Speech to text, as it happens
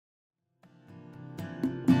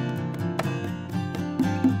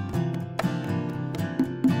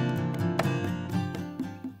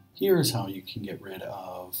Here's how you can get rid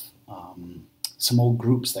of some old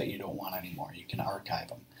groups that you don't want anymore. You can archive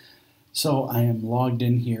them. So I am logged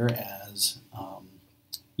in here as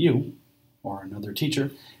you or another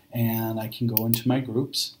teacher, and I can go into my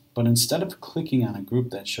groups, but instead of clicking on a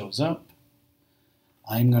group that shows up,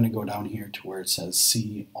 I'm going to go down here to where it says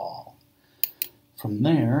See All. From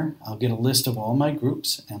there, I'll get a list of all my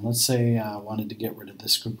groups, and let's say I wanted to get rid of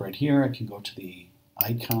this group right here. I can go to the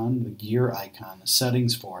icon, the gear icon, the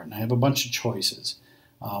settings for it, and I have a bunch of choices.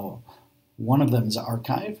 One of them is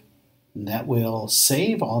Archive, and that will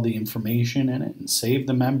save all the information in it and save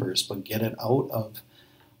the members, but get it out of,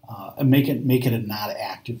 make it a not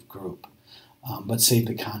active group, but save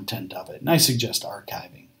the content of it. And I suggest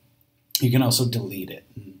archiving. You can also delete it.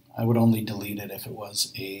 I would only delete it if it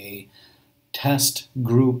was a test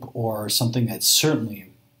group or something that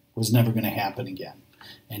certainly was never going to happen again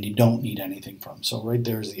and you don't need anything from. So right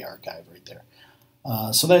there is the archive right there.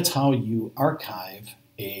 So that's how you archive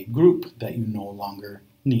a group that you no longer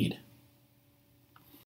need.